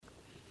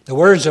The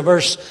words of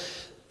verse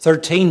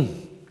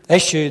 13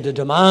 issue the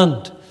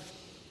demand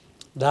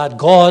that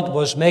God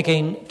was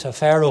making to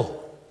Pharaoh.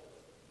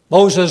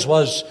 Moses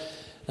was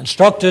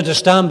instructed to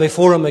stand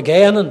before him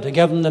again and to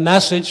give him the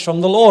message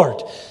from the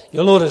Lord.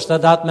 You'll notice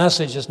that that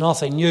message is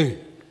nothing new.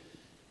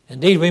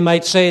 Indeed, we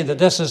might say that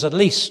this is at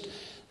least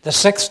the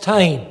sixth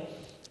time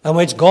in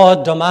which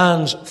God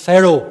demands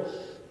Pharaoh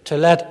to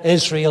let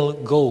Israel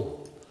go.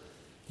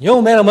 You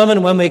know, men and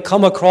women, when we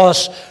come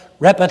across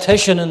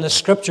repetition in the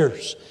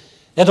Scriptures,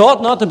 it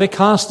ought not to be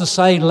cast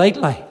aside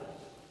lightly.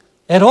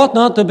 It ought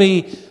not to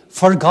be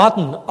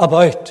forgotten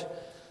about.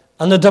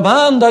 And the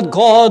demand that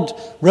God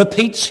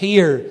repeats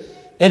here,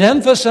 it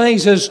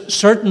emphasizes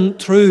certain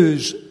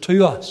truths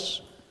to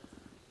us.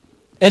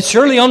 It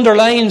surely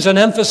underlines and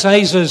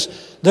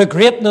emphasizes the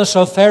greatness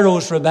of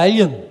Pharaoh's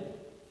rebellion.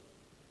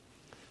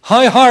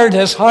 How hard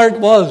his heart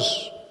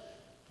was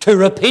to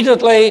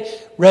repeatedly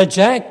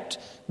reject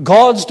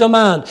God's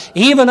demand,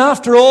 even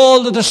after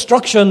all the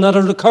destruction that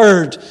had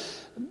occurred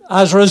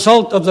as a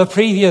result of the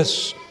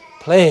previous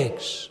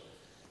plagues.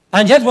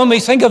 And yet when we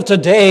think of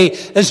today,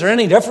 is there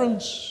any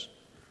difference?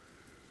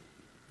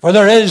 For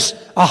there is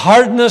a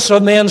hardness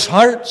of men's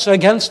hearts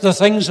against the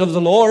things of the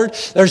Lord.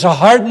 There's a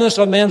hardness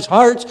of men's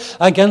hearts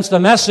against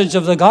the message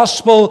of the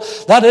gospel.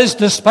 That is,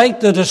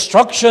 despite the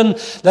destruction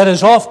that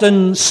is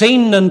often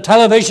seen in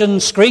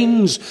television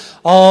screens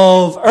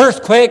of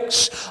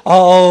earthquakes,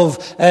 of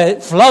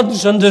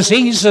floods and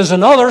diseases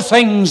and other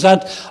things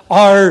that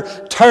are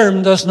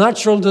termed as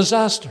natural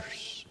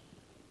disasters.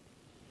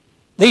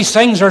 These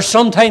things are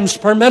sometimes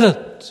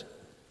permitted,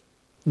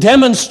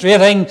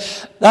 demonstrating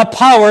the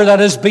power that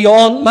is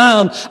beyond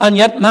man, and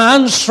yet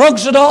man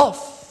shrugs it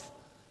off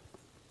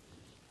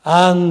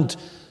and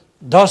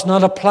does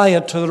not apply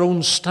it to their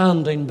own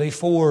standing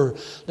before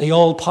the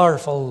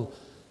all-powerful,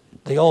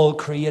 the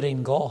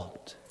all-creating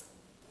God.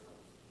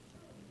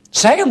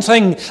 Second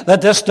thing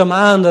that this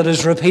demand that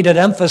is repeated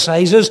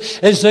emphasizes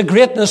is the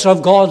greatness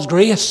of God's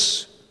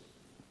grace.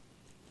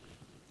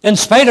 In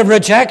spite of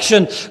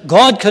rejection,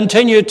 God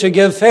continued to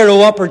give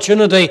Pharaoh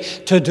opportunity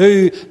to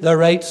do the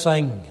right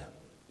thing.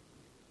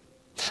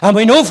 And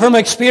we know from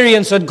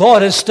experience that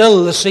God is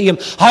still the same.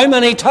 How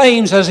many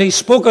times has He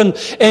spoken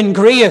in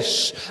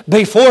grace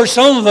before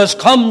some of us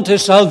come to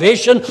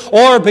salvation,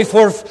 or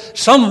before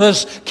some of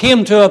us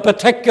came to a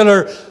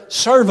particular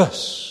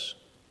service?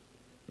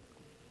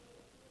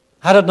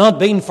 Had it not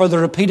been for the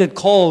repeated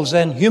calls,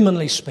 then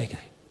humanly speaking,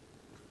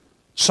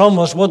 some of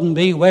us wouldn't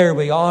be where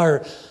we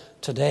are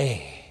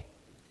today.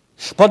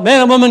 But men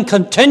and women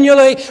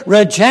continually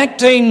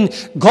rejecting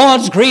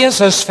God's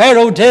grace as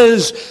Pharaoh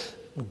did,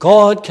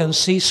 God can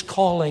cease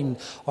calling,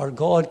 or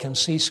God can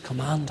cease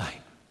commanding.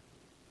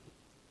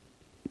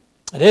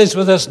 It is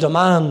with this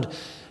demand,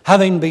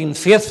 having been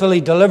faithfully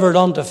delivered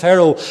unto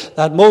Pharaoh,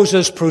 that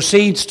Moses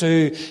proceeds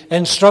to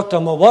instruct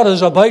him of what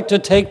is about to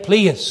take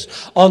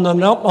place on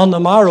the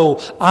morrow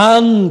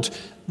and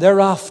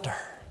thereafter.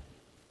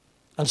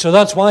 And so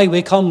that's why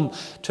we come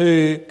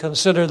to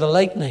consider the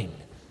lightning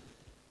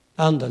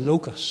and the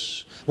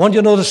locusts. I want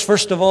you to notice,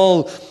 first of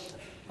all,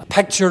 a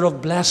picture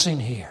of blessing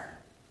here.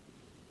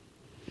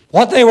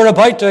 What they were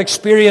about to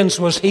experience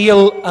was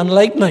hail and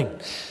lightning.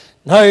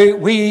 Now,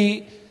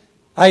 we,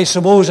 I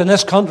suppose, in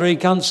this country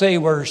can't say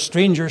we're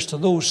strangers to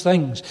those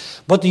things.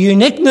 But the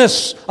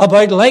uniqueness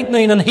about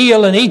lightning and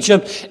hail in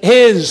Egypt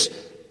is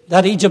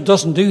that Egypt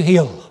doesn't do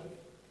hail.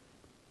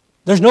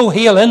 There's no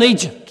hail in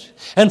Egypt.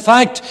 In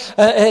fact,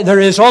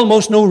 there is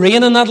almost no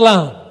rain in that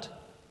land.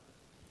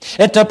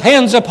 It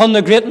depends upon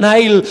the great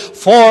Nile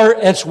for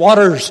its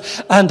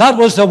waters. And that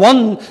was the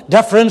one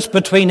difference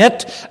between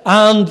it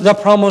and the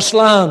promised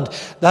land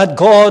that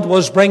God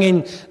was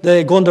going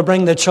to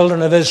bring the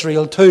children of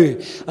Israel to.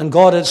 And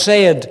God had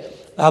said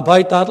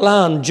about that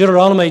land,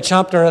 Deuteronomy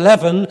chapter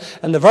 11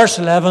 and the verse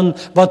 11,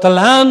 "But the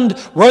land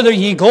whither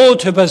ye go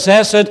to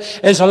possess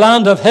it is a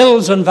land of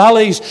hills and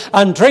valleys,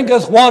 and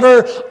drinketh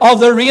water of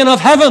the rain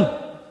of heaven."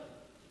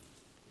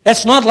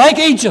 It's not like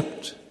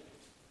Egypt.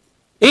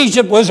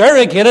 Egypt was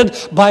irrigated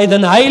by the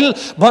Nile,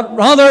 but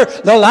rather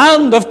the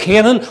land of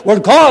Canaan, where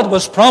God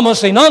was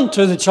promising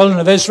unto the children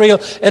of Israel,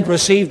 it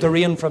received the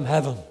rain from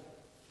heaven.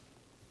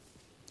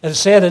 It is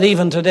said that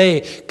even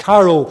today,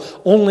 Cairo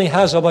only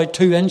has about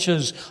 2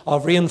 inches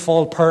of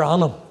rainfall per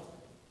annum.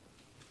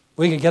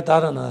 We could get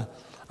that in a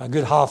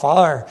good half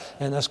hour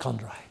in this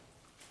country.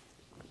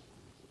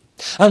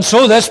 And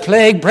so this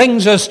plague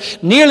brings us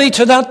nearly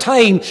to that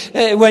time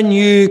when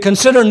you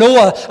consider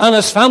Noah and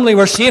his family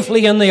were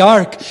safely in the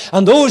ark.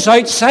 And those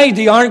outside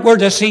the ark were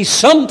to see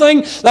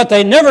something that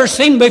they never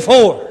seen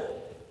before.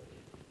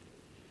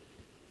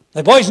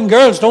 The boys and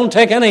girls don't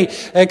take any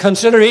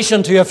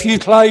consideration to a few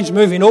clouds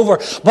moving over.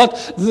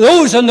 But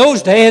those in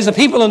those days, the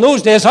people in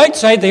those days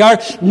outside the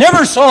ark,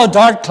 never saw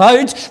dark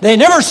clouds. They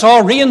never saw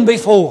rain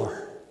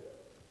before.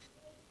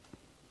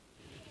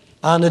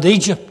 And at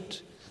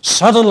Egypt,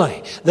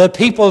 suddenly, the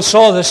people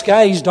saw the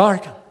skies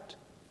darkened.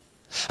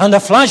 And the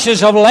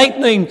flashes of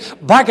lightning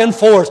back and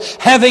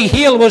forth. Heavy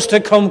hail was to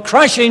come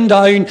crashing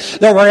down.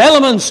 There were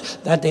elements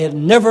that they had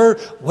never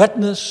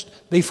witnessed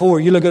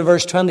before. You look at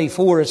verse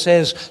 24, it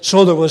says,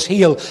 so there was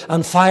hail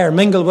and fire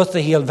mingled with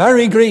the hail.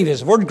 Very grievous.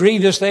 The word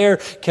grievous there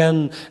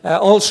can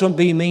also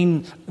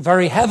mean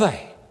very heavy.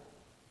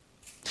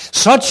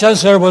 Such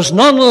as there was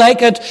none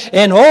like it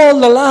in all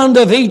the land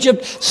of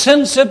Egypt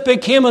since it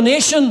became a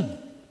nation.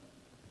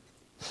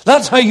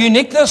 That's how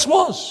unique this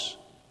was.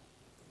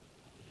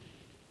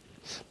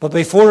 But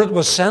before it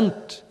was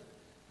sent,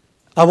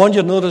 I want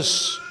you to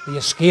notice the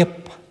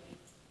escape.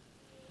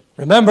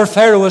 Remember,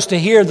 Pharaoh was to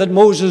hear that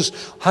Moses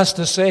has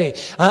to say,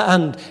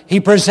 and he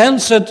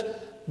presents it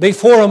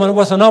before him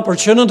with an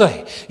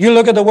opportunity. You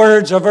look at the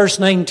words of verse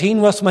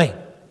 19 with me.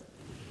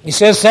 He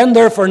says, send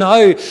therefore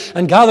now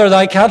and gather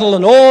thy cattle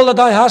and all that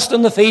thou hast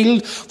in the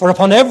field, for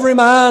upon every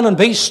man and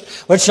beast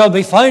which shall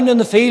be found in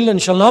the field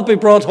and shall not be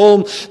brought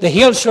home, the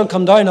hail shall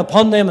come down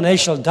upon them and they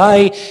shall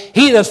die.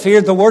 He that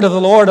feared the word of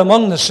the Lord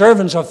among the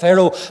servants of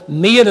Pharaoh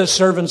made his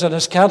servants and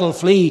his cattle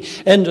flee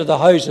into the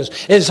houses.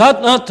 Is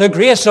that not the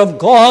grace of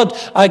God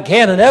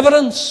again in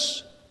evidence?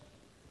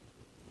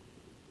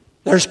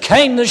 There's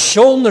kindness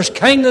shown, there's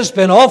kindness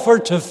been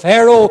offered to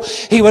Pharaoh.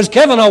 He was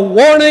given a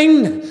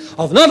warning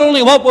of not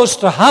only what was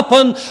to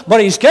happen,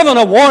 but he's given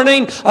a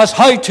warning as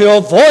how to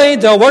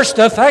avoid the worst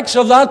effects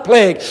of that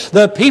plague.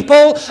 The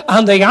people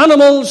and the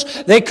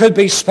animals, they could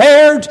be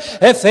spared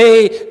if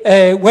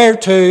they were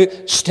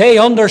to stay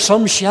under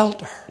some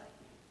shelter.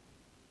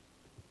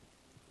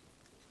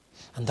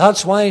 And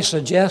that's why I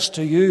suggest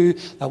to you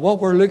that what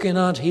we're looking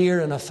at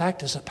here in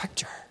effect is a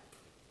picture.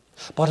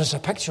 But it's a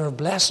picture of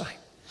blessing.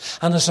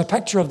 And it's a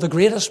picture of the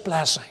greatest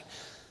blessing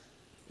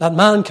that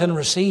man can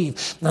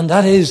receive, and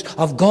that is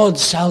of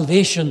God's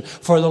salvation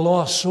for the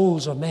lost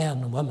souls of men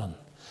and women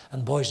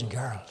and boys and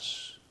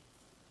girls.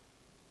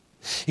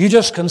 You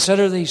just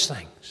consider these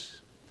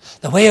things.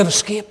 The way of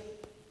escape.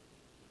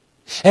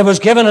 It was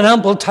given an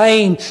ample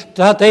time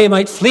that they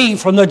might flee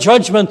from the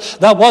judgment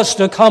that was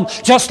to come,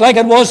 just like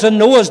it was in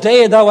Noah's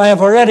day that I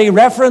have already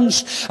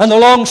referenced, and the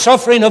long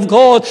suffering of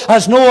God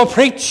as Noah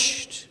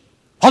preached.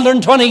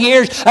 120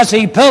 years as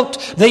he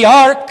built the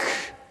ark,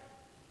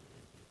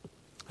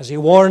 as he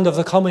warned of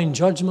the coming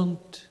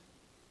judgment,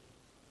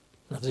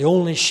 and of the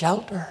only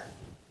shelter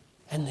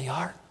in the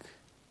ark.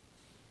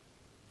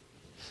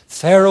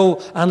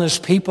 Pharaoh and his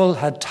people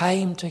had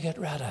time to get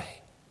ready.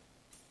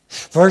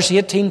 Verse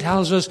 18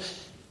 tells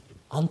us,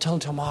 until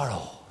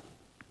tomorrow.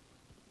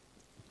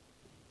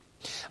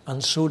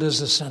 And so does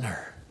the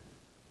sinner.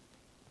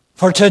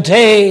 For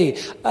today,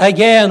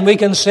 again, we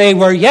can say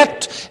we're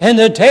yet in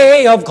the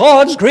day of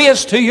God's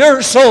grace to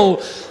your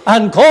soul.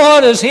 And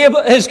God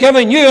is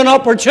giving you an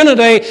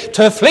opportunity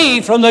to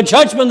flee from the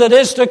judgment that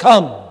is to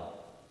come.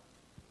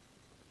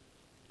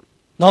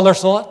 Another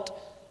thought,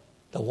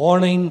 the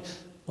warning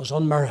was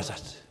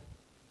unmerited.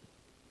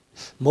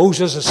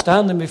 Moses is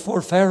standing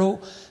before Pharaoh.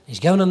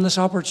 He's given him this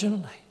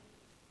opportunity.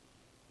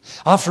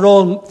 After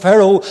all,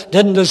 Pharaoh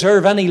didn't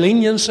deserve any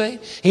leniency.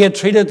 He had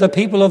treated the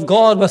people of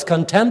God with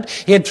contempt.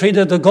 He had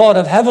treated the God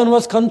of heaven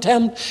with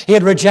contempt. He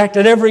had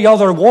rejected every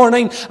other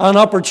warning and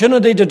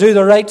opportunity to do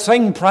the right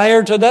thing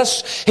prior to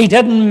this. He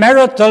didn't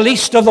merit the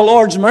least of the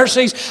Lord's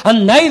mercies,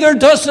 and neither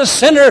does the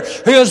sinner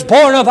who is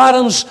born of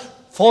Adam's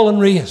fallen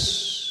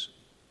race.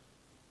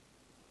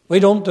 We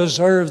don't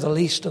deserve the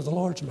least of the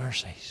Lord's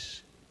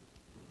mercies.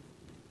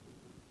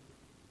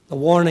 The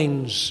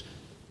warnings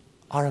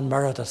are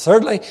unmerited.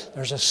 Thirdly,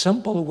 there's a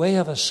simple way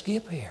of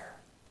escape here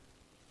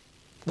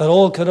that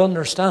all could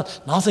understand.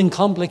 Nothing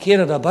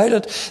complicated about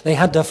it. They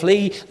had to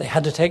flee. They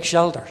had to take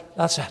shelter.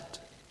 That's it.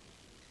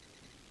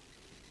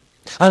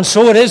 And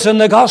so it is in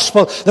the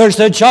gospel. There's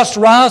the just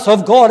wrath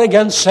of God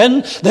against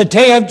sin. The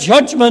day of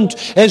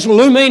judgment is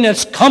looming.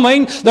 It's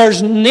coming.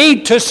 There's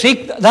need to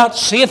seek that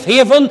safe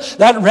haven,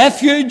 that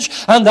refuge,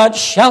 and that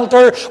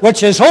shelter,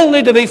 which is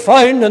only to be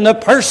found in the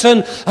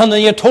person and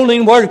the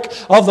atoning work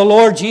of the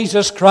Lord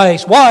Jesus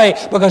Christ. Why?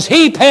 Because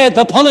He paid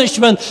the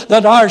punishment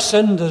that our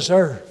sin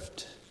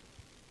deserved.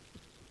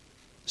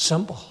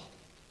 Simple.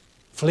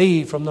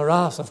 Flee from the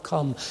wrath of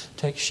come.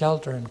 Take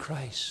shelter in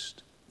Christ.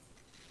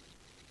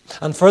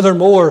 And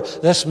furthermore,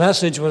 this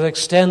message was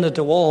extended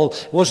to all.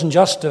 It wasn't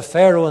just to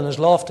Pharaoh in his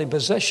lofty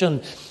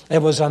position.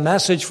 It was a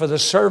message for the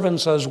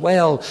servants as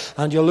well.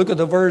 And you look at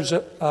the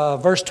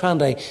verse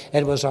 20.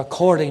 It was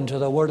according to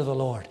the word of the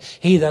Lord.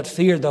 He that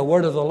feared the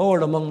word of the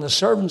Lord among the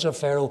servants of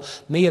Pharaoh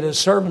made his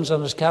servants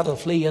and his cattle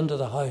flee into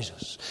the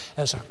houses.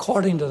 It's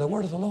according to the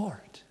word of the Lord.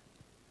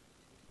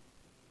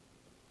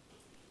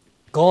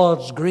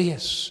 God's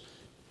grace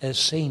is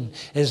seen.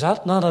 Is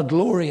that not a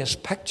glorious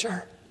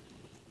picture?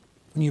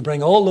 When you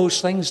bring all those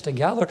things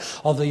together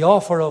of the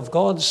offer of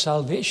God's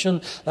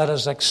salvation that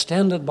is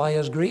extended by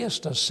His grace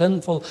to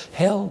sinful,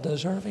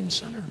 hell-deserving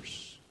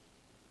sinners.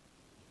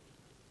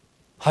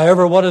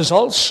 However, what is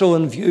also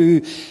in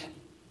view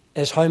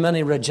is how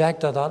many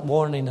rejected that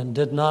warning and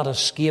did not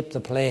escape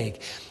the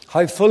plague.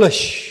 How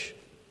foolish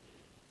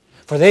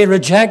For they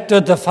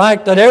rejected the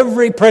fact that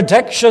every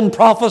prediction,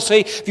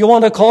 prophecy, if you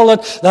want to call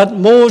it, that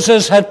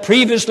Moses had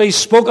previously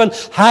spoken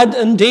had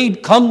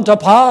indeed come to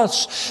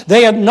pass.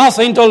 They had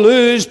nothing to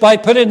lose by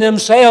putting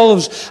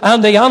themselves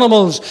and the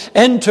animals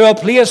into a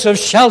place of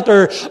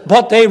shelter,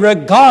 but they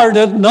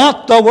regarded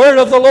not the word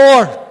of the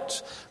Lord.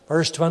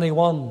 Verse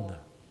 21.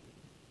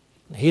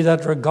 He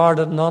that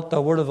regarded not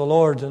the word of the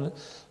Lord and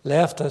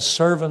left his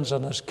servants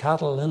and his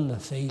cattle in the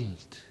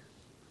field.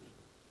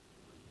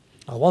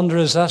 I wonder,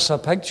 is this a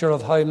picture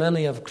of how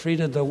many have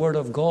treated the word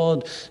of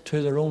God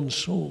to their own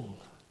soul?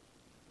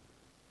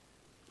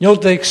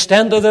 Note the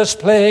extent of this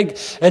plague.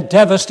 It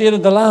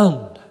devastated the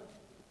land.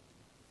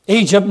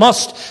 Egypt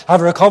must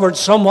have recovered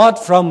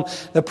somewhat from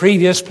the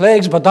previous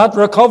plagues, but that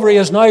recovery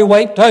is now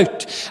wiped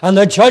out. And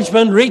the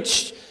judgment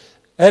reaches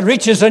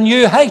a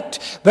new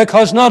height,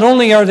 because not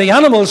only are the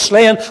animals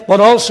slain, but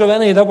also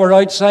any that were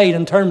outside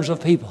in terms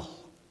of people.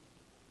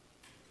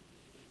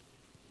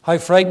 How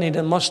frightening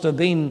it must have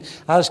been,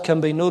 as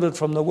can be noted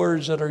from the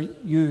words that are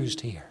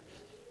used here.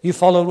 You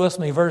followed with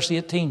me, verse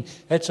 18.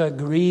 It's a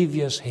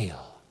grievous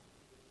hail.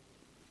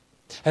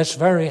 It's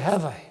very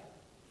heavy.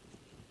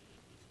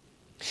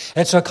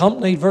 It's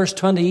accompanied, verse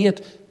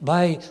 28,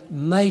 by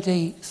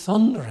mighty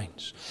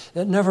thunderings.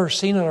 They'd never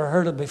seen it or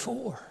heard it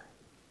before.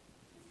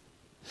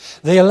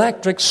 The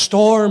electric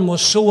storm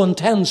was so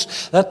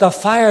intense that the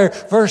fire,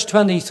 verse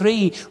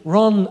 23,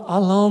 run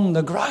along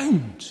the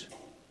ground.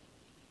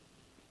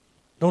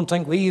 Don't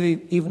think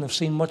we even have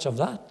seen much of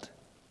that.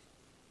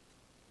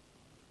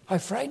 How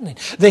frightening.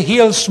 The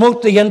hail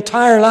smote the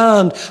entire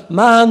land,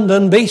 man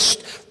and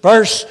beast.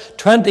 Verse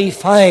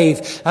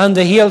 25. And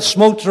the hail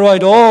smote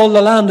throughout all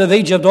the land of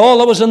Egypt, all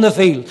that was in the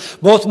field,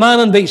 both man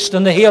and beast.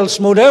 And the hail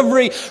smote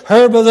every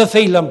herb of the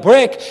field and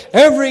brake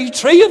every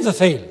tree of the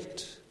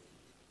field.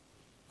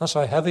 That's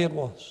how heavy it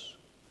was.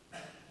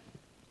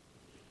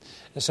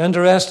 It's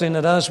interesting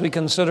that as we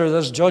consider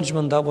this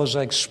judgment that was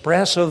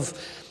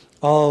expressive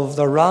of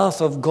the wrath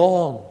of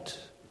God,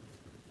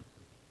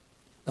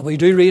 and we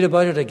do read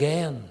about it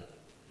again.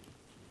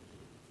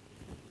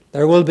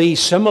 There will be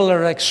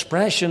similar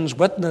expressions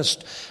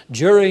witnessed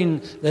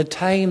during the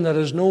time that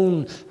is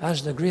known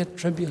as the Great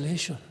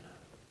Tribulation.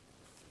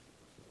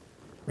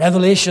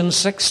 Revelation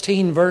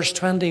 16, verse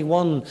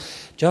 21,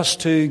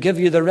 just to give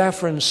you the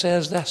reference,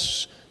 says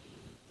this.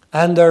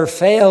 And there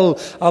fell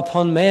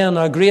upon men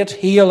a great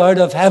hail out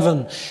of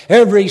heaven,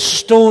 every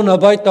stone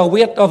about the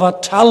weight of a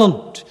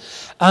talent.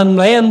 And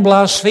men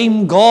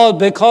blasphemed God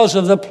because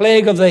of the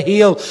plague of the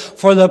hail,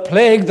 for the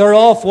plague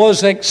thereof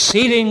was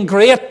exceeding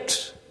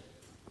great.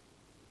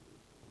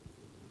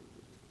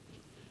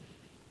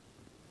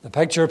 The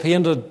picture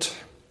painted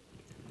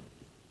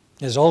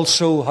is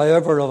also,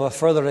 however, of a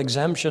further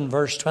exemption.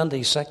 Verse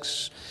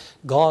 26,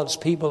 God's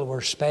people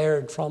were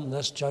spared from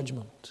this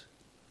judgment.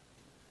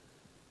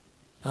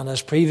 And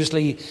as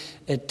previously,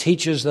 it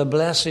teaches the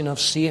blessing of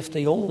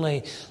safety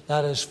only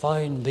that is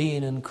found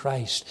being in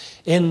Christ,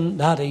 in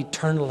that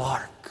eternal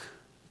ark.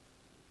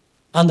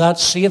 And that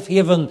safe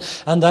haven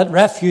and that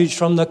refuge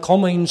from the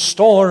coming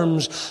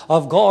storms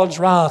of God's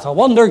wrath. I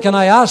wonder, can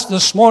I ask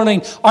this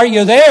morning, are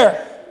you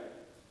there?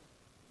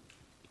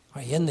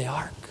 Are you in the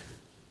ark?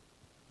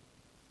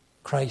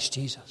 Christ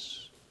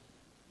Jesus.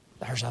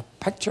 There's a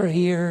picture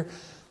here,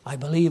 I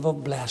believe,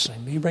 of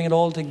blessing. We bring it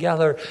all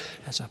together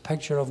as a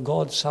picture of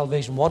God's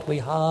salvation, what we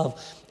have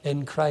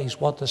in Christ,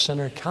 what the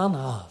sinner can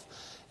have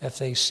if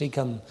they seek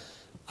Him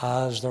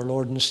as their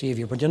Lord and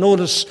Savior. But you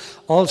notice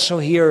also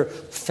here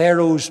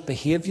Pharaoh's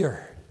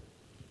behavior.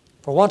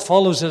 For what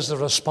follows is the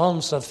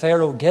response that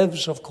Pharaoh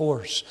gives, of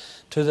course,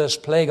 to this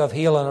plague of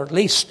hail, and at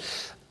least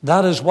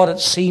that is what it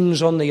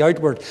seems on the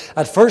outward.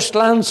 At first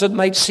glance it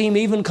might seem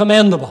even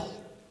commendable.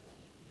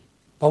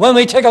 But when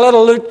we take a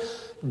little look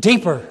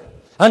deeper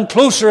and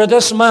closer at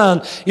this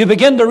man, you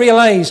begin to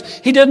realize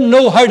he didn't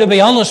know how to be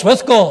honest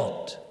with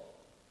God.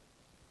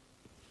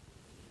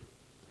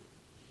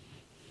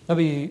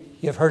 Maybe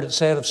you've heard it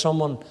said of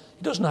someone,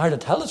 he doesn't know how to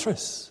tell the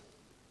truth.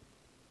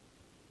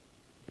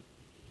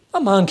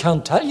 A man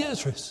can't tell you the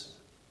truth.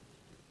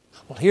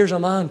 Well, here's a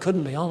man who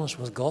couldn't be honest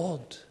with God.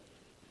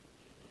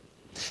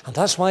 And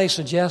that's why I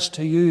suggest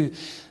to you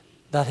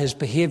that his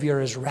behavior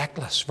is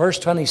reckless. Verse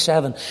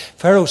 27,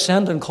 Pharaoh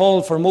sent and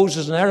called for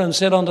Moses and Aaron and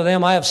said unto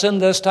them, I have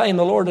sinned this time,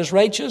 the Lord is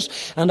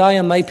righteous, and I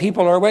and my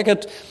people are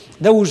wicked.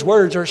 Those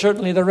words are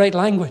certainly the right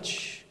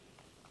language.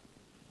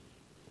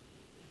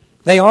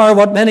 They are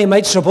what many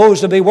might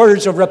suppose to be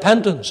words of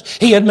repentance.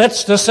 He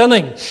admits to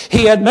sinning.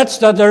 He admits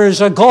that there is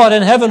a God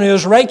in heaven who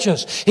is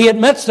righteous. He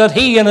admits that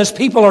he and his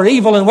people are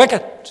evil and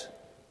wicked.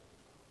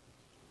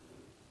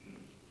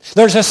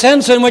 There's a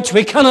sense in which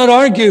we cannot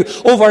argue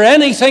over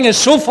anything as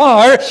so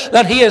far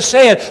that he has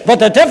said. But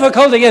the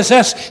difficulty is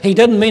this: he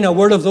didn't mean a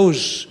word of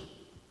those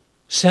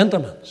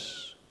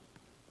sentiments.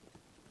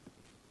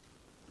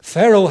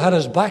 Pharaoh had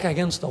his back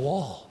against the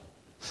wall.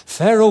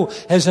 Pharaoh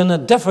is in a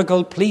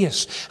difficult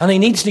place, and he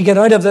needs to get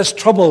out of this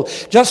trouble,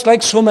 just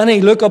like so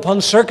many look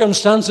upon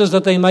circumstances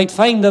that they might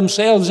find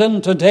themselves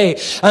in today.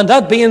 And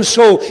that being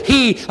so,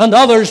 he and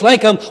others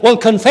like him will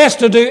confess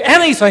to do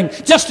anything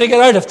just to get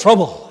out of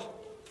trouble.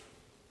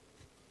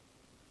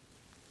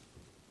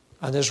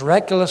 And his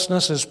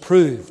recklessness is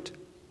proved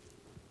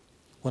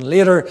when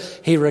later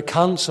he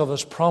recants of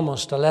his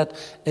promise to let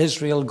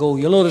Israel go.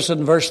 You'll notice it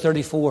in verse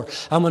 34.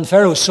 And when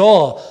Pharaoh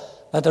saw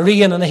that the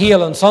rain and the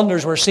hail and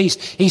thunders were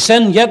ceased, he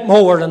sinned yet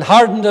more and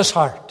hardened his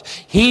heart.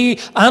 He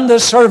and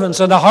his servants,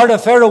 and the heart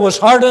of Pharaoh was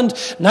hardened,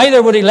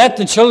 neither would he let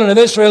the children of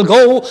Israel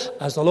go,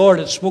 as the Lord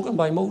had spoken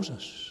by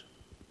Moses.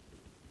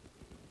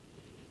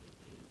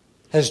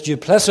 His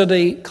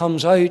duplicity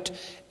comes out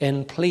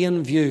in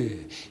plain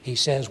view. He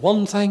says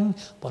one thing,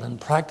 but in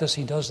practice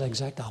he does the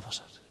exact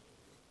opposite.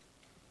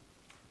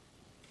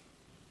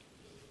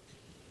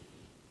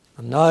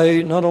 And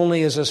now, not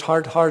only is his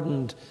heart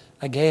hardened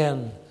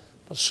again,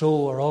 but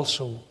so are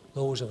also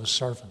those of his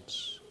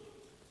servants.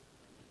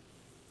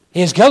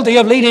 He is guilty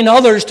of leading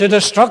others to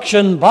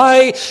destruction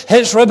by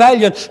his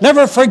rebellion.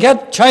 Never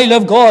forget, child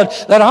of God,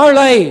 that our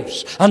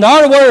lives and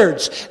our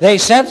words, they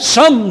set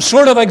some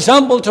sort of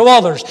example to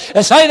others.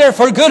 It's either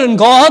for good in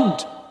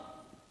God,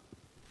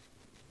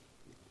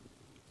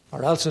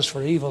 or else it's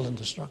for evil and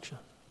destruction.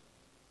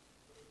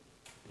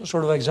 What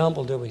sort of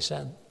example do we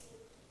set?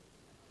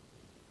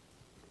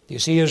 Do you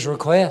see his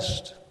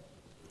request?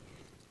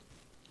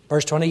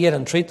 Verse 28,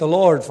 entreat the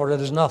Lord, for it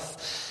is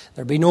enough.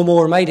 There be no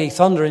more mighty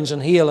thunderings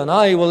and hail, and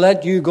I will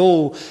let you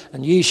go,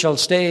 and ye shall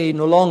stay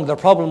no longer. The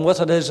problem with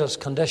it is it's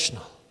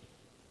conditional.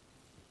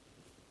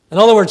 In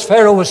other words,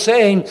 Pharaoh was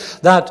saying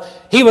that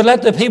he would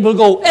let the people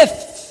go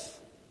if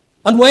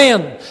and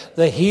when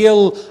the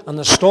hail and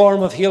the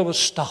storm of hail was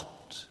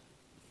stopped.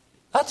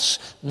 That's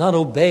not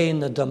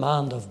obeying the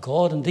demand of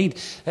God. Indeed,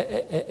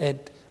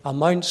 it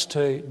amounts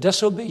to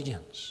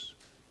disobedience.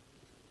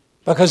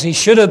 Because he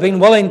should have been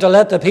willing to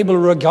let the people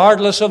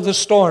regardless of the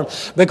storm,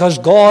 because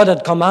God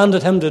had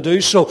commanded him to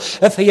do so.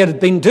 If he had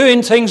been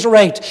doing things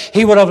right,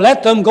 he would have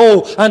let them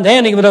go, and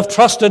then he would have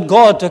trusted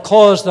God to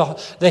cause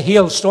the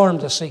hailstorm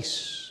to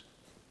cease.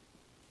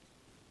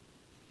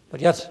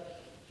 But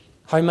yet,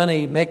 how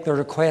many make the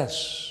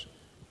requests?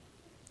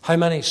 How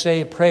many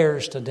say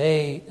prayers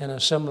today in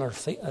a similar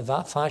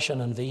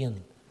fashion and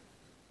vein?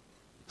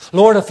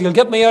 Lord, if you'll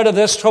get me out of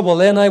this trouble,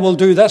 then I will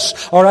do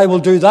this, or I will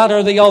do that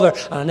or the other.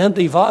 And an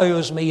empty vow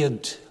is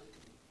made.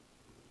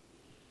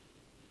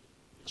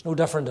 It's no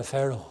different to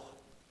Pharaoh.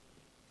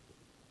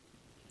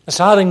 It's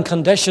adding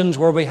conditions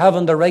where we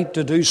haven't the right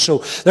to do so.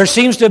 There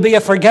seems to be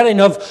a forgetting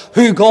of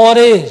who God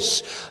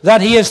is,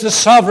 that he is the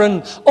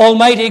sovereign,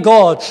 almighty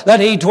God,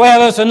 that he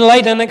dwelleth in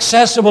light and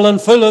accessible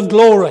and full of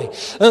glory,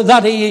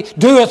 that he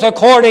doeth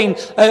according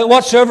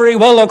whatsoever he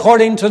will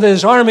according to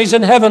his armies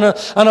in heaven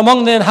and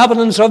among the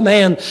inhabitants of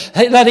men,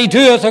 that he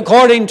doeth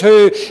according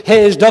to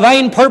his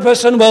divine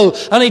purpose and will,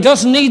 and he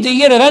doesn't need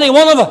the aid of any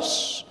one of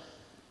us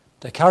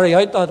to carry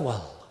out that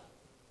will.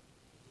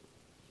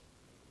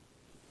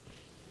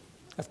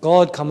 If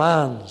God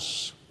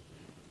commands,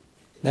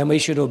 then we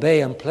should obey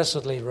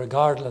implicitly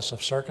regardless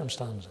of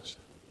circumstances,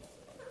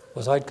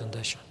 without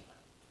condition.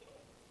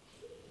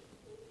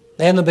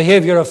 Then the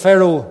behavior of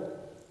Pharaoh,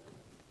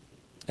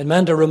 it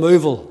meant a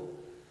removal.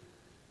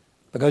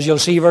 Because you'll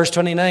see verse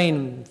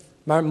 29,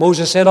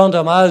 Moses said unto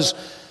him, as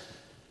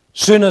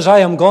soon as I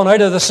am gone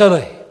out of the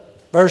city.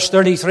 Verse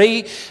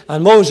 33,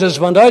 and Moses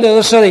went out of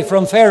the city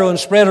from Pharaoh and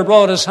spread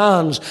abroad his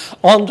hands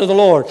unto the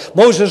Lord.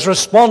 Moses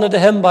responded to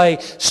him by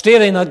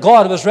stating that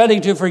God was ready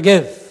to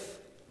forgive.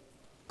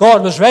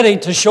 God was ready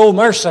to show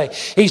mercy.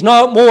 He's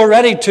not more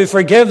ready to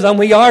forgive than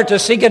we are to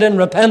seek it in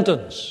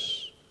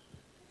repentance.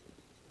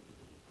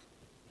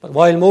 But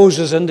while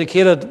Moses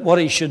indicated what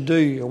he should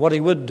do or what he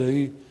would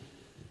do,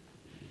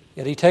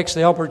 yet he takes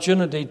the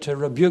opportunity to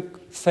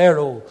rebuke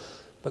Pharaoh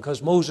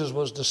because Moses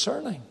was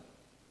discerning.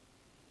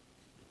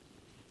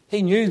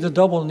 He knew the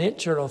double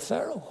nature of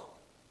Pharaoh.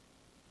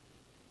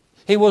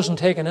 He wasn't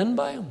taken in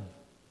by him.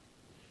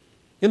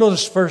 You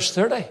notice verse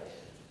 30.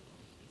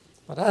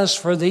 But as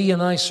for thee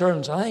and thy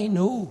servants, I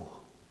know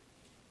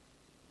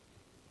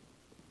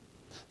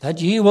that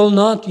ye will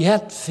not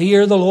yet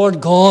fear the Lord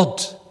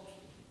God.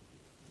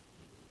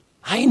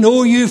 I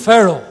know you,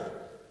 Pharaoh.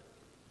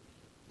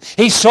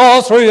 He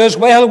saw through his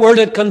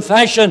well-worded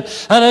confession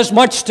and as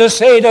much to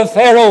say to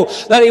Pharaoh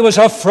that he was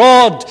a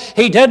fraud.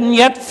 He didn't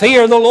yet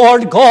fear the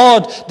Lord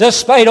God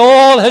despite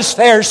all his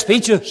fair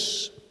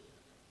speeches.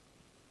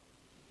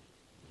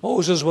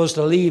 Moses was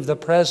to leave the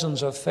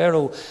presence of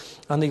Pharaoh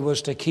and he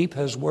was to keep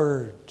his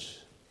word.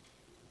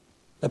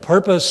 The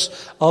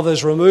purpose of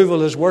his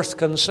removal is worth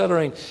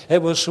considering.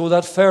 It was so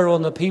that Pharaoh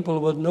and the people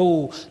would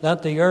know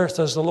that the earth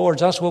is the Lord's.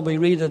 That's what we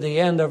read at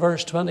the end of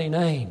verse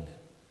 29.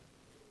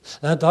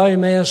 That thou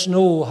mayest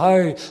know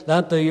how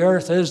that the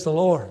earth is the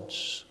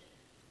Lord's.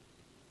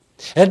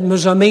 It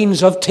was a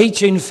means of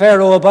teaching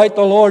Pharaoh about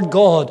the Lord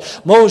God.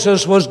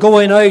 Moses was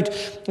going out,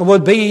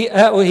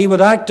 he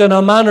would act in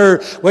a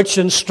manner which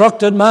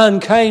instructed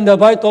mankind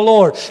about the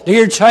Lord.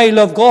 Dear child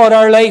of God,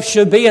 our life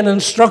should be an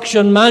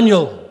instruction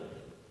manual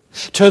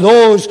to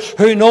those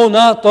who know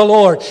not the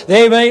Lord.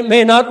 They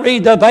may not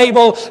read the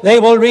Bible, they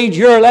will read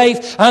your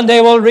life and they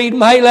will read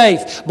my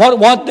life. But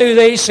what do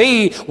they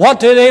see?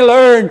 What do they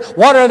learn?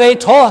 What are they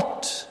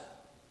taught?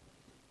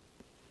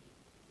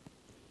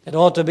 It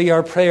ought to be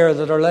our prayer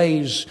that our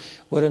lives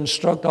would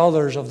instruct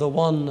others of the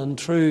one and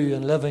true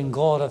and living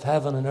God of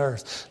heaven and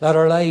earth. That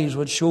our lives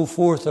would show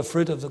forth the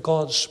fruit of the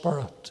God's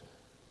Spirit.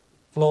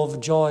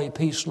 Love, joy,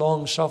 peace,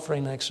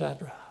 long-suffering,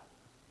 etc.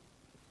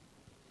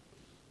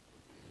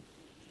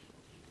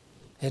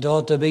 It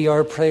ought to be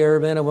our prayer,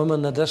 men and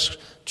women, that this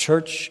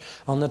church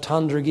on the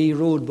Tandragee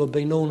Road would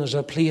be known as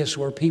a place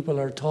where people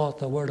are taught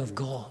the Word of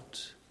God,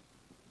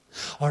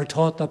 are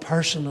taught the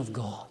person of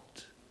God.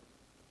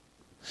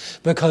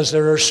 Because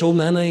there are so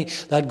many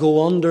that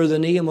go under the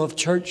name of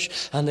church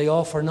and they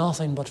offer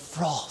nothing but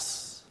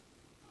froth.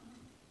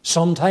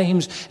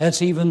 Sometimes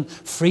it's even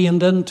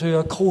framed into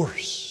a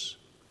course,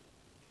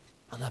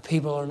 and the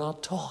people are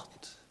not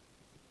taught.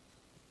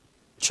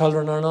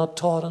 Children are not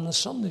taught in the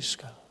Sunday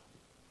school.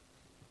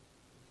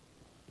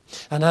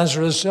 And as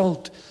a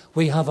result,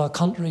 we have a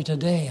country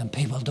today and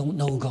people don't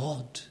know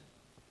God.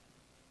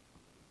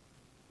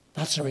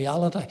 That's the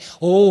reality.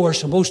 Oh, we're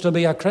supposed to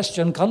be a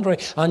Christian country,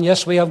 and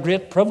yes, we have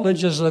great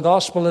privileges. The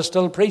gospel is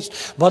still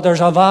preached, but there's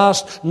a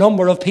vast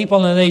number of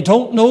people and they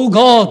don't know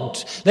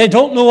God. They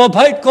don't know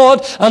about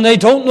God, and they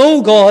don't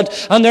know God,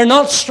 and they're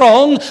not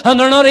strong, and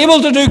they're not able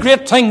to do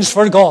great things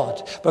for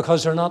God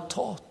because they're not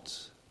taught.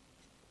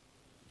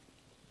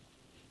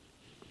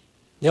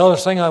 The other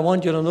thing I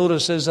want you to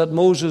notice is that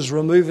Moses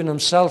removing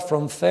himself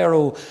from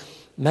Pharaoh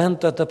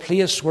meant that the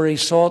place where he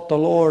sought the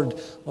Lord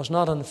was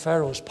not in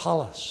Pharaoh's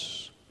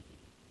palace,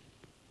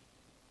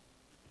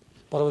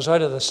 but it was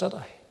out of the city.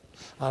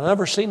 I've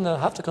never seen that.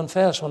 I have to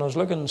confess, when I was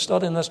looking and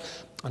studying this,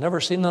 I've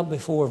never seen that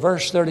before.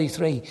 Verse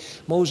 33,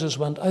 Moses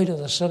went out of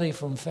the city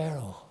from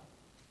Pharaoh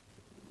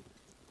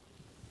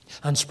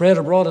and spread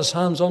abroad his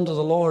hands unto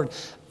the Lord,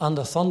 and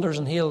the thunders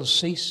and hails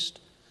ceased,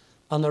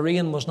 and the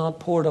rain was not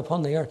poured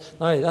upon the earth.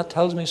 Now, that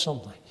tells me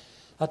something.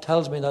 That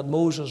tells me that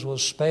Moses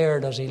was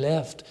spared as he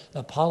left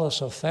the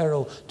palace of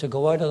Pharaoh to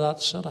go out of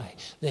that city.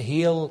 The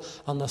hail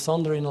and the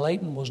thundering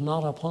lightning was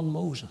not upon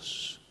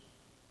Moses.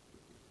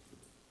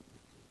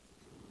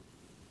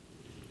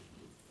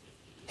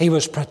 He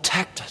was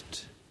protected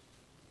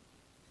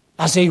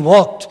as he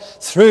walked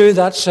through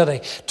that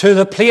city to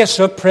the place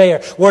of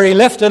prayer, where he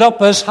lifted up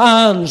his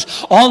hands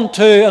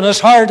unto and his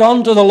heart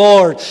unto the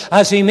Lord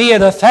as he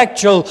made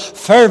effectual,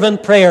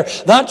 fervent prayer.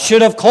 That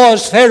should have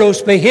caused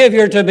Pharaoh's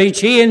behavior to be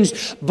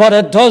changed, but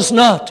it does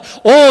not.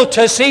 Oh,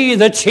 to see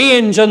the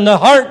change in the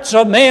hearts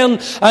of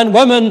men and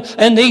women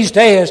in these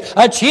days,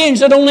 a change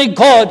that only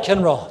God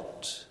can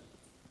wrought.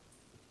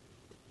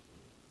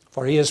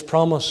 For he has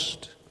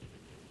promised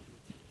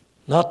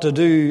not to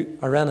do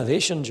a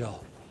renovation job,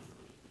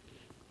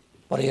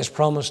 but he has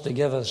promised to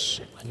give us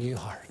a new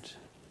heart.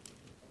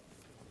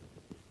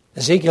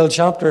 Ezekiel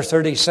chapter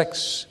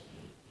 36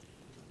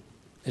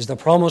 is the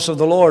promise of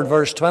the Lord,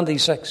 verse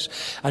 26.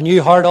 A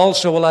new heart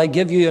also will I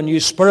give you, a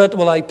new spirit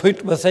will I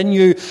put within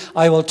you.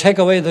 I will take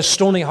away the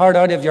stony heart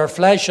out of your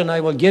flesh, and I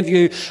will give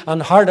you an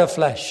heart of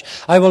flesh.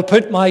 I will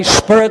put my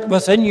spirit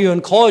within you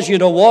and cause you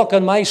to walk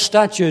in my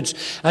statutes,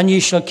 and ye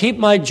shall keep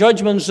my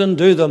judgments and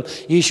do them.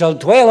 Ye shall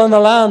dwell in the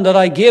land that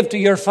I gave to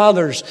your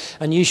fathers,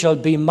 and ye shall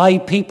be my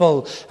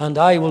people, and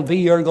I will be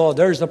your God.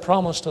 There's the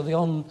promise to the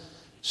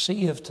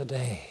unsaved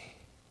today.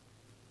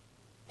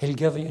 He'll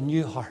give you a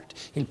new heart.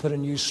 He'll put a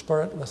new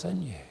spirit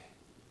within you.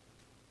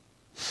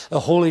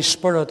 The Holy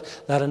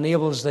Spirit that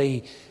enables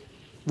the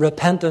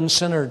repentant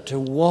sinner to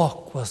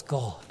walk with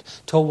God,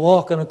 to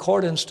walk in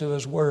accordance to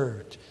His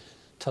Word,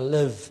 to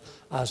live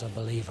as a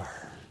believer.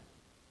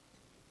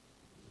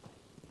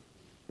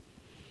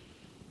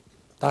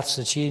 That's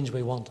the change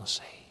we want to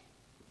see.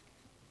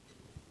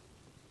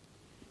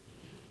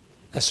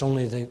 It's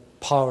only the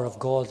power of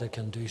God that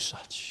can do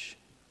such.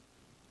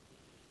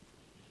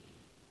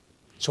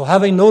 So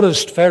having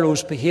noticed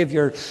Pharaoh's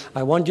behavior,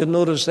 I want you to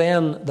notice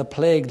then the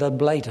plague that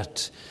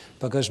blighted.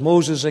 Because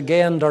Moses,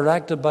 again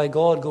directed by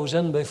God, goes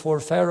in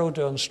before Pharaoh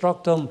to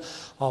instruct him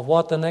of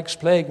what the next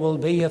plague will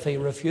be if he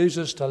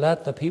refuses to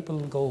let the people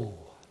go.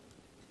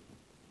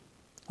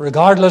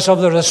 Regardless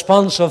of the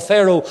response of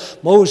Pharaoh,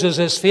 Moses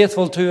is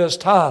faithful to his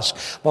task.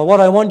 But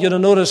what I want you to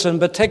notice in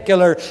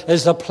particular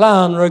is the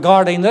plan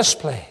regarding this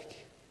plague.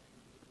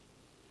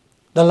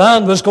 The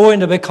land was going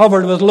to be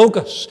covered with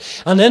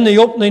locusts. And in the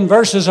opening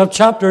verses of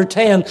chapter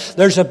 10,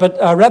 there's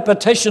a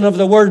repetition of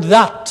the word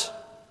that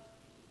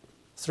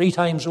 3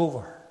 times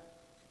over.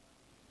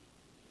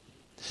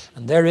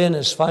 And therein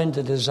is found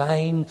the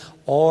design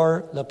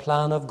or the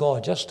plan of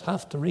God. Just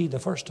have to read the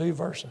first 2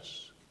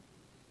 verses.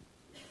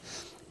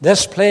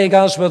 This plague,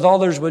 as with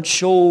others, would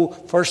show,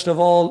 first of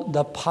all,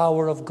 the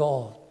power of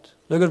God.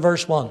 Look at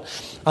verse 1.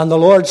 And the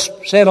Lord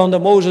said unto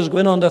Moses, Go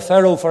in unto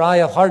Pharaoh, for I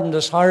have hardened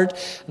his heart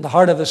and the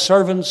heart of his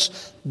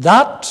servants,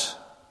 that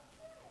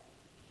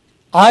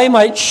I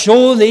might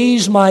show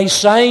these my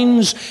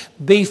signs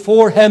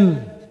before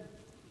him.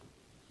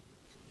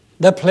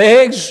 The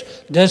plagues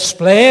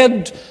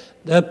displayed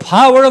the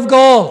power of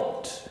God.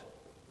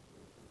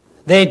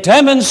 They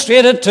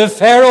demonstrated to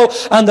Pharaoh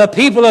and the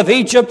people of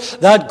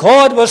Egypt that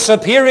God was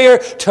superior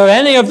to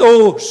any of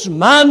those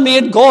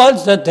man-made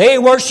gods that they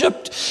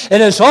worshipped. It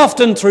is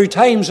often through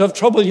times of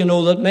trouble,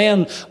 that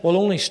men will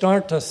only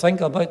start to think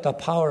about the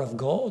power of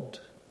God.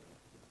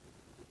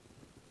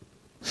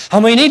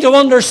 And we need to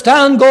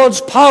understand God's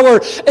power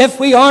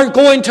if we are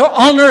going to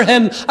honor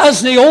him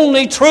as the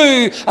only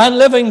true and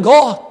living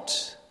God.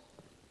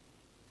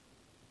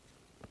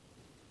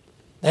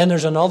 Then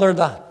there's another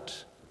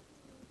that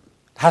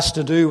has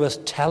to do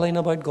with telling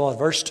about God.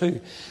 Verse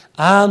 2.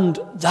 And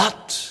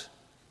that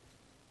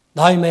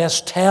thou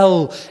mayest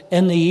tell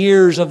in the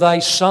ears of thy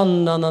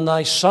son and in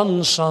thy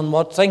son's son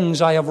what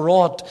things I have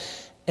wrought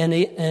in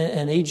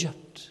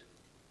Egypt.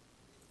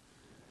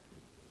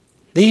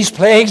 These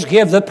plagues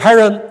gave the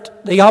parent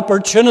the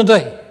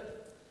opportunity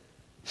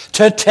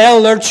to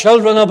tell their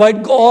children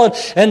about God.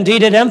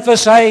 Indeed, it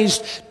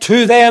emphasized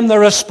to them the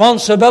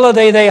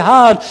responsibility they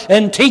had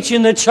in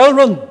teaching the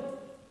children.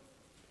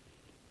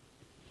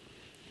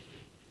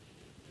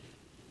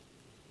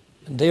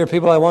 And dear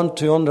people, I want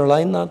to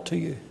underline that to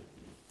you,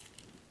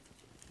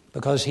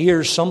 because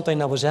here's something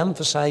that was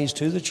emphasized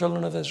to the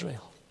children of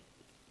Israel.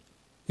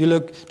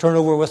 Turn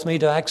over with me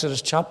to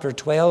Exodus chapter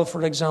 12,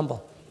 for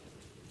example.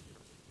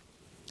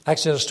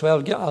 Exodus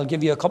 12, I'll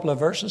give you a couple of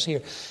verses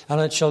here.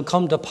 And it shall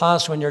come to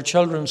pass when your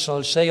children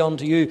shall say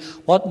unto you,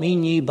 What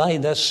mean ye by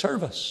this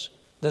service?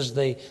 This is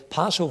the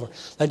Passover.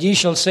 That ye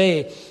shall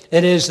say,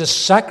 It is the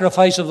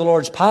sacrifice of the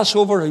Lord's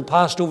Passover, who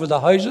passed over the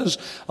houses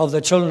of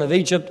the children of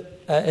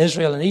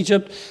Israel in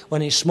Egypt,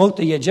 when he smote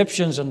the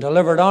Egyptians and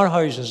delivered our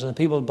houses, and the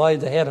people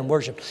bowed the head and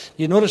worshipped.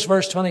 You notice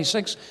verse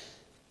 26?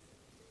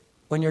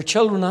 When your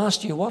children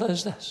asked you, What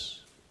is this?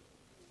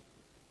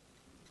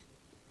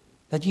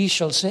 That ye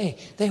shall say,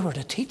 they were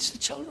to teach the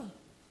children.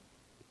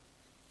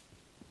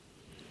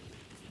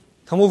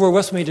 Come over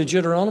with me to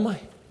Deuteronomy.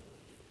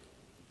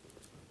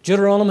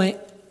 Deuteronomy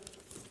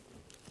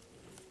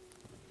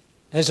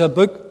is a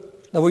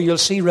book where you'll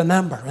see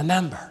remember.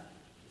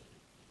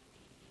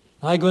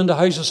 I go into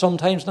houses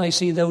sometimes and I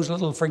see those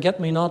little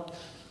forget-me-not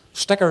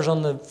stickers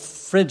on the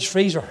fridge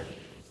freezer.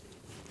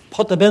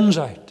 Put the bins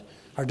out,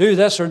 or do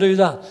this or do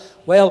that.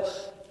 Well,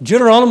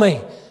 Deuteronomy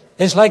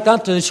is like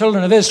that to the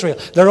children of Israel.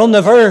 They're on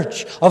the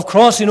verge of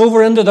crossing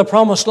over into the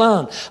promised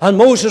land. And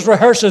Moses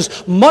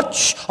rehearses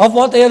much of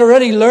what they had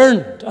already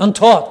learned and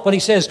taught. But he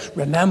says,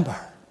 remember.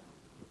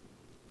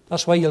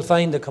 That's why you'll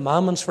find the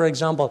commandments, for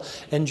example,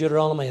 in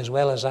Deuteronomy as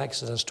well as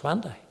Exodus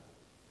 20.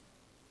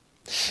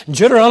 In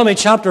Deuteronomy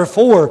chapter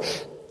 4,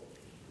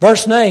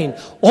 verse 9,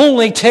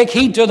 Only take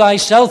heed to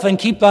thyself and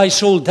keep thy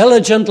soul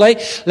diligently,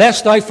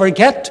 lest thou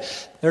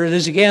forget. There it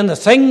is again, the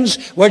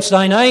things which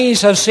thine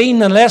eyes have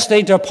seen, and lest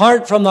they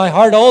depart from thy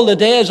heart all the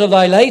days of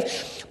thy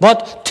life.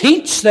 But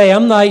teach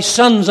them thy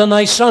sons and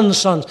thy sons'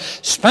 sons,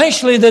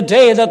 especially the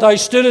day that thou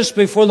stoodest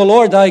before the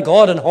Lord thy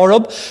God in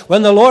Horeb,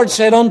 when the Lord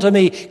said unto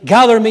me,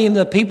 Gather me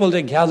the people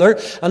together,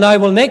 and I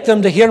will make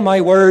them to hear my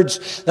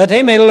words, that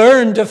they may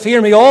learn to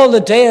fear me all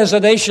the days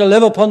that they shall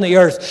live upon the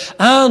earth,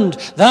 and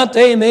that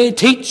they may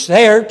teach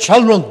their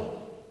children.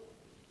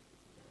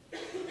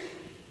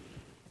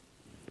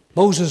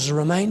 Moses is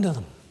reminding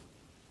them,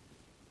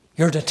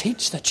 you're to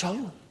teach the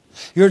children.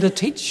 You're to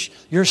teach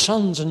your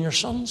sons and your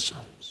sons'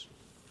 sons.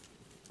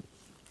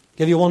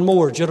 Give you one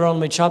more,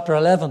 Deuteronomy chapter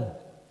 11,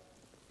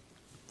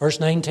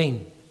 verse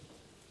 19.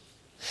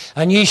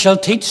 And ye shall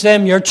teach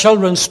them your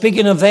children,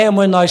 speaking of them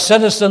when thou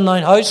sittest in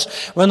thine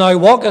house, when thou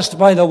walkest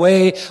by the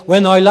way,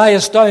 when thou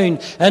liest down,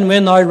 and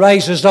when thou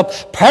risest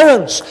up.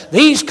 Parents,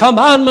 these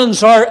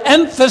commandments are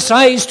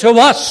emphasized to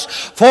us,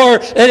 for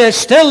it is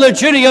still the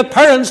duty of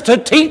parents to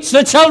teach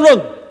the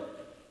children.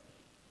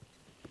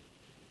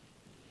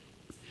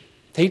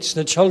 Teach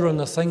the children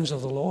the things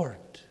of the Lord.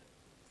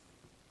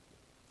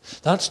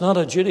 That's not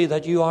a duty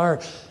that you are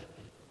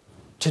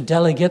to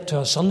delegate to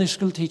a Sunday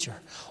school teacher,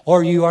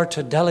 or you are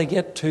to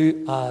delegate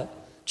to a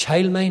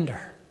childminder.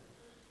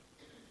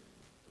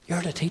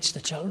 You're to teach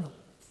the children.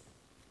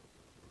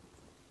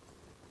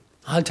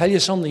 I'll tell you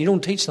something, you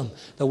don't teach them.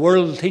 The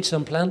world will teach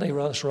them plenty.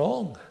 That's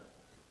wrong.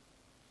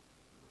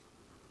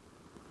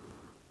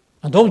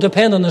 And don't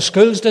depend on the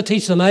schools to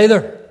teach them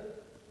either.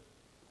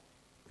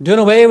 Doing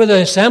away with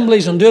the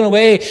assemblies and doing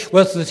away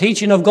with the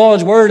teaching of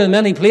God's word in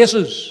many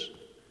places.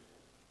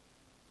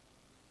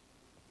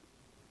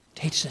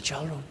 Teach the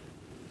children.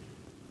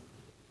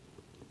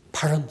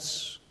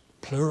 Parents,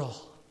 plural.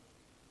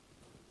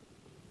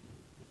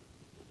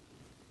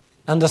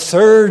 And the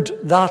third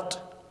that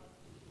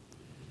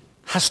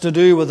has to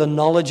do with the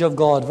knowledge of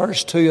God.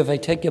 Verse 2, if I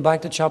take you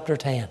back to chapter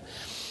 10.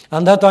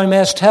 And that thou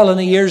mayest tell in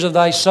the ears of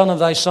thy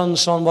son's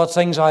son, what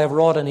things I have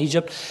wrought in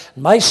Egypt,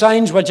 and my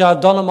signs which I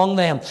have done among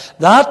them,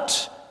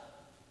 that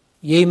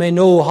ye may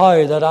know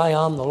how that I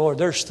am the Lord.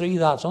 There's 3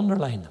 that's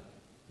underlined them.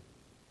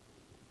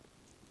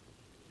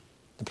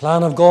 The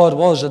plan of God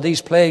was that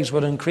these plagues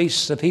would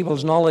increase the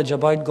people's knowledge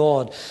about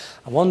God.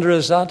 I wonder,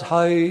 is that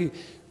how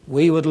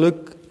we would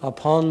look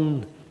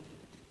upon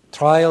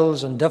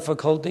trials and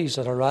difficulties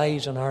that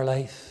arise in our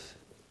life?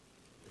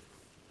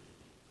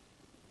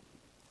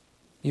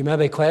 You may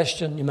be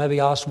questioned, you may be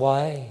asked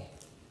why.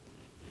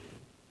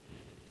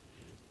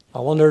 I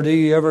wonder, do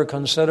you ever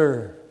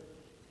consider,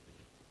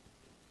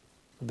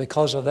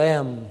 because of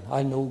them,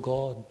 I know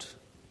God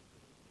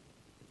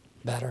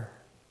better?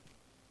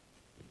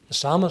 The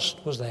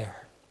psalmist was there.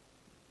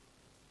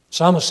 The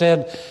psalmist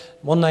said,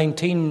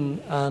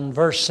 119 and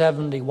verse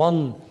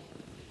 71,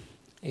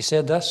 he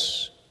said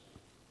this,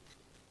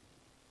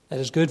 it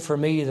is good for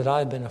me that I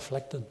have been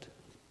afflicted,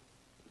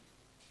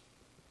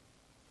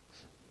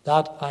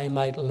 that I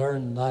might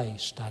learn thy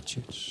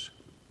statutes.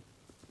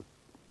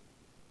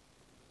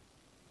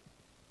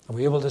 Are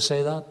we able to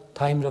say that?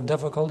 Times of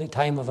difficulty,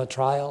 time of a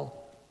trial.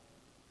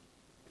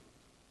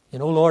 You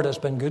know, Lord, it's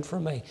been good for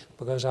me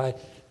because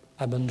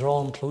I've been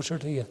drawn closer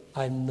to you.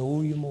 I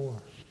know you more.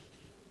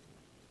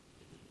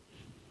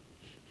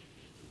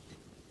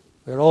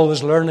 We're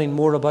always learning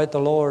more about the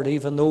Lord,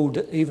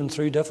 even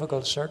through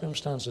difficult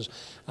circumstances.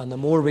 And the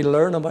more we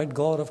learn about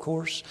God, of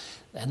course,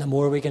 then the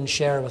more we can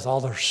share with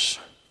others.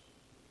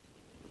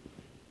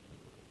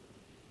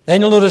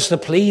 Then you'll notice the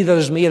plea that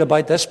is made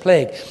about this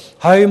plague.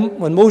 How,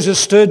 when Moses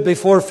stood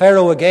before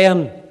Pharaoh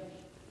again,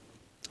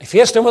 he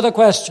faced him with a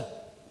question.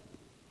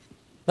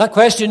 That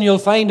question you'll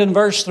find in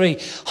verse 3.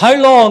 How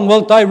long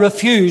wilt thou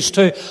refuse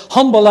to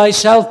humble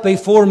thyself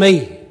before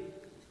me?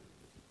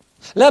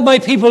 Let my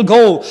people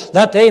go,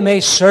 that they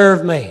may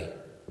serve me.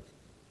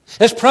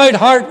 His proud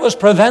heart was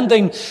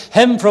preventing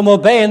him from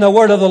obeying the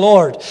word of the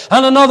Lord.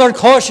 And another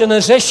caution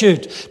is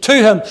issued to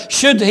him,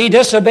 should he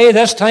disobey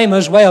this time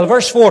as well.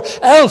 Verse 4,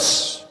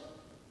 else,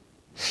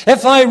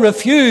 if I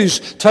refuse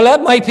to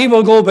let my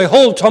people go,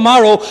 behold,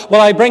 tomorrow will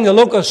I bring the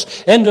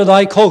locusts into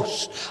thy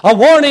coast. A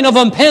warning of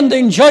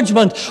impending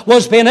judgment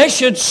was being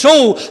issued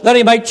so that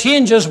he might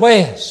change his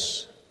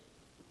ways.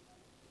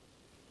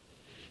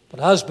 But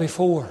as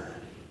before,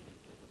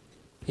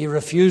 he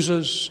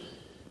refuses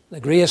the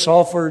grace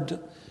offered,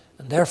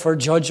 and therefore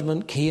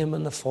judgment came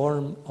in the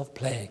form of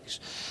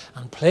plagues.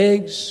 And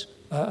plagues,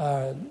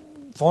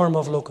 form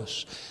of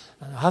locusts.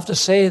 And I have to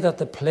say that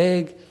the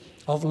plague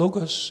of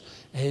locusts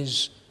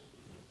is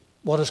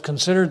what is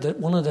considered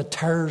one of the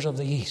terrors of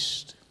the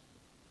East.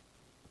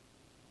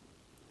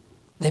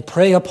 They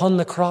prey upon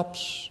the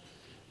crops.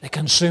 They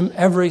consume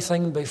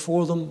everything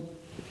before them.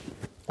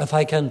 If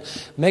I can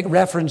make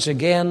reference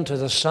again to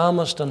the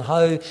psalmist and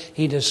how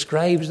he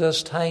describes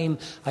this time,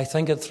 I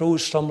think it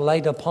throws some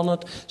light upon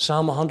it.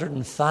 Psalm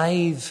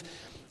 105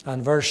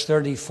 and verse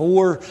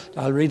 34,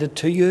 I'll read it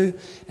to you.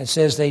 It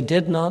says, they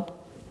did not...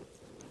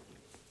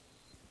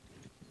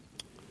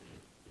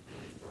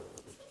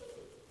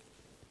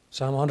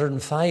 Psalm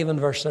 105 and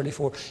verse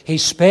 34. He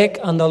spake,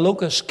 and the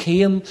locusts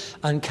came,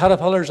 and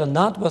caterpillars, and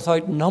that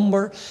without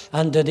number,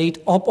 and did eat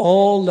up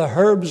all the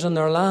herbs in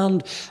their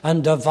land,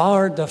 and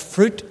devoured the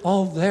fruit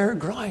of their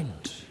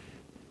ground.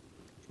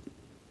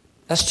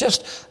 That's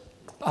just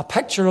a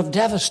picture of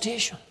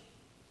devastation.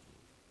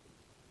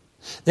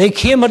 They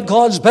came at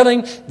God's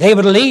bidding, they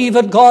would leave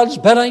at God's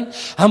bidding,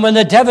 and when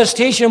the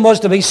devastation was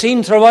to be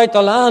seen throughout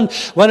the land,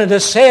 when it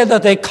is said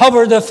that they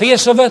covered the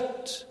face of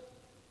it,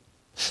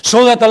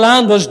 so that the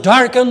land was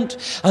darkened,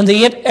 and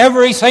they ate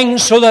everything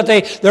so that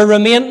there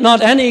remained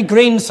not any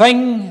green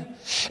thing.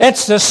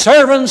 It's the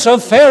servants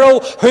of Pharaoh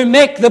who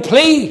make the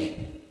plea.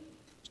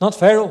 It's not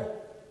Pharaoh.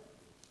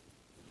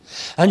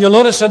 And you'll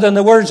notice it in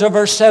the words of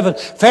verse 7.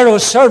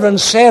 Pharaoh's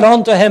servants said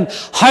unto him,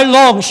 how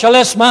long shall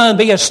this man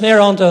be a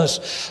snare unto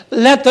us?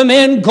 Let the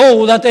men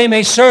go, that they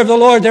may serve the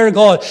Lord their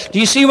God. Do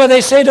you see what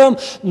they say to him?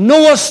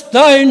 Knowest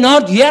thou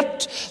not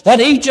yet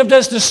that Egypt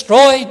is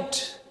destroyed?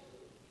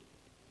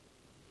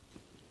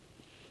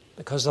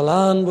 Because the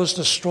land was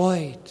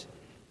destroyed,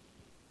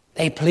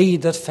 they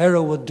plead that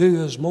Pharaoh would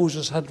do as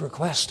Moses had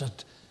requested.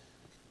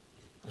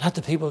 Let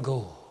the people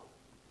go.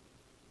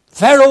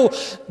 Pharaoh,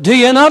 do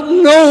you not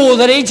know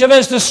that Egypt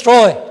is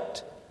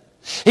destroyed?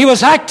 He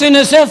was acting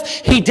as if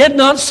he did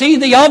not see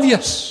the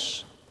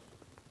obvious.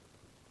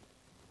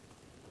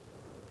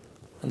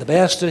 And the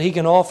best that he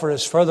can offer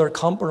is further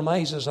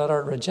compromises that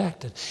are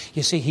rejected.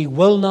 You see, he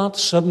will not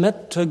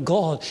submit to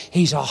God.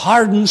 He's a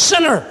hardened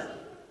sinner.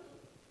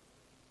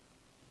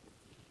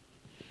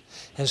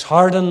 His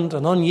hardened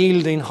and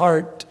unyielding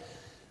heart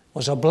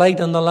was a blight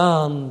in the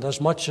land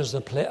as much as the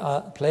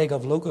plague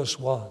of locusts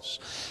was.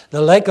 The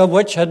like of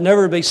which had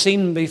never been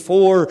seen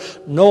before,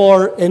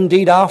 nor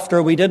indeed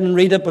after. We didn't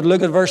read it, but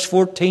look at verse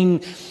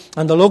 14.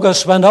 And the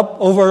locusts went up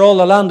over all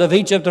the land of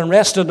Egypt and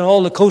rested on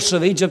all the coasts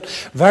of Egypt.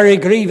 Very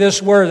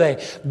grievous were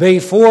they.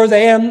 Before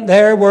them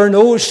there were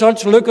no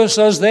such locusts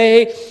as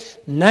they,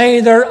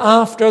 neither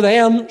after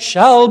them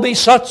shall be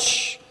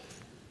such.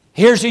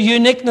 Here's the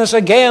uniqueness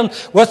again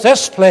with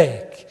this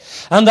plague.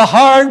 And the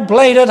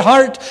hard-bladed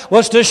heart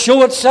was to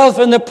show itself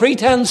in the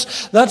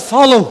pretense that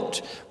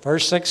followed.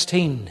 Verse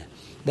 16.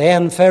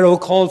 Then Pharaoh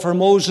called for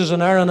Moses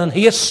and Aaron in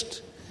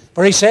haste.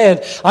 For he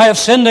said, I have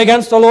sinned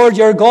against the Lord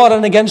your God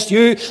and against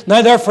you.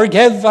 Now therefore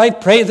forgive, I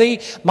pray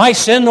thee, my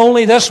sin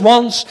only this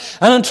once,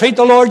 and entreat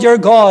the Lord your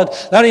God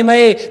that he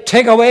may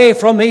take away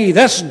from me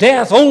this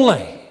death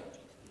only.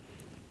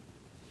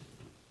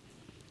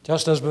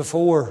 Just as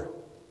before,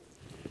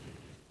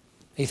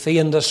 he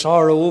feigned a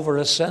sorrow over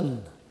his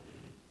sin.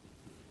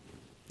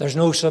 There's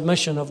no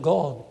submission of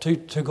God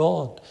to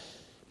God.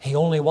 He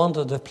only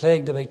wanted the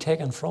plague to be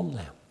taken from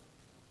them.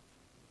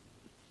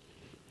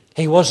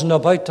 He wasn't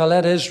about to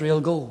let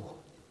Israel go.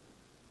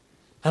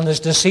 And his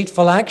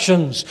deceitful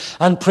actions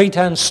and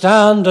pretense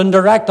stand in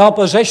direct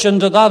opposition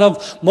to that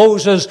of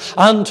Moses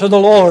and to the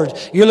Lord.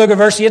 You look at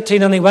verse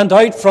 18, and he went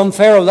out from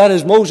Pharaoh, that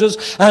is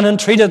Moses, and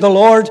entreated the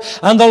Lord.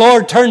 And the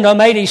Lord turned a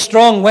mighty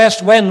strong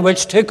west wind,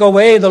 which took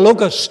away the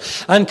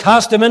locusts and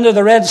cast them into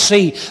the Red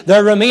Sea.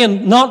 There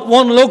remained not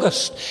one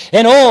locust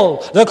in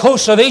all the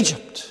coasts of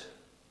Egypt.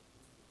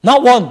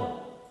 Not one.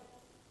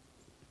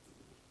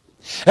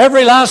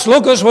 Every last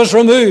locust was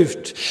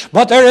removed.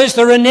 But there is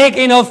the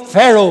renaking of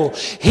Pharaoh.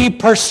 He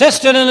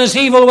persisted in his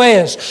evil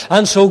ways.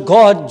 And so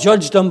God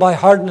judged him by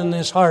hardening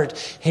his heart.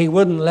 He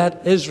wouldn't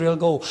let Israel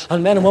go.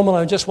 And men and women,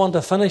 I just want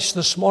to finish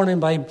this morning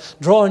by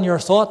drawing your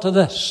thought to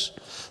this.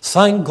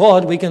 Thank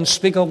God we can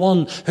speak of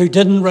one who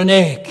didn't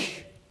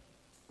renege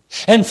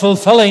in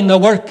fulfilling the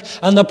work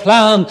and the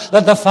plan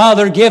that the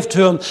Father gave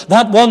to him.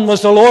 That one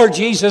was the Lord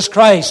Jesus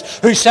Christ,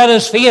 who set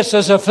his face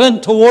as a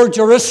flint toward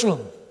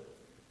Jerusalem.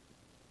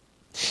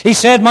 He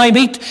said, my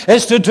meat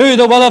is to do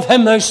the will of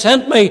him who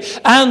sent me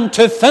and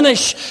to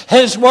finish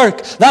his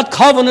work. That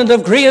covenant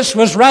of grace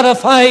was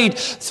ratified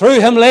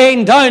through him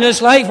laying down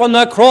his life on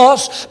the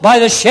cross by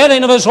the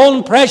shedding of his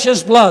own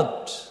precious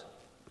blood,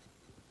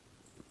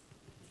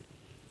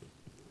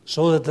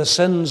 so that the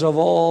sins of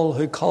all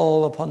who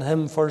call upon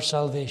him for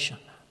salvation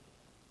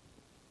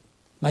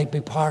might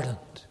be pardoned,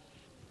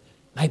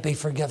 might be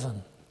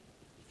forgiven,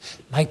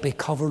 might be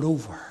covered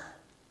over,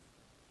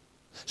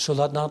 so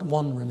that not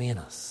one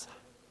remaineth.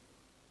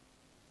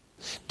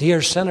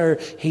 Dear sinner,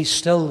 he's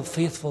still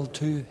faithful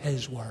to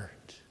his word.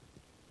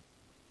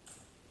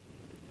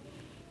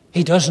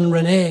 He doesn't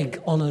renege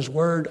on his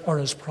word or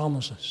his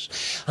promises.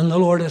 And the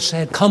Lord has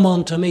said, come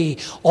unto me,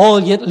 all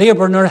yet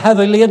labor and are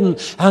heavy laden,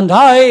 and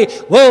I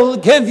will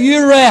give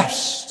you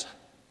rest.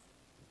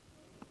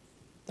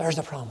 There's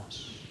the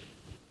promise.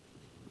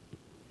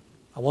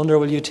 I wonder,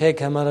 will you take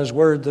him at his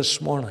word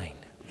this morning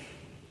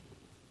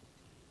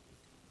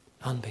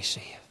and be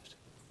saved?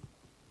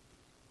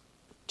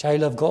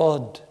 Child of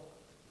God,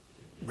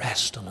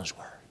 rest on his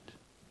word.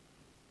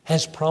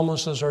 His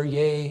promises are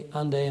yea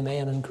and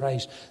amen in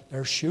Christ.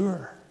 They're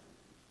sure.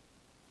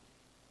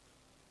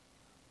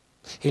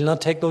 He'll not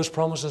take those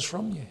promises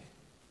from you.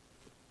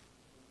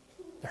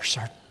 They're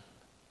certain.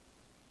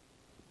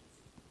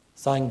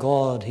 Thank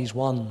God he's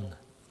one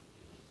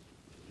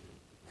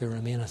who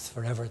remaineth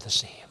forever the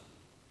same.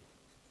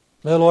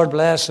 May the Lord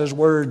bless his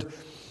word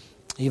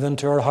even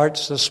to our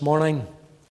hearts this morning.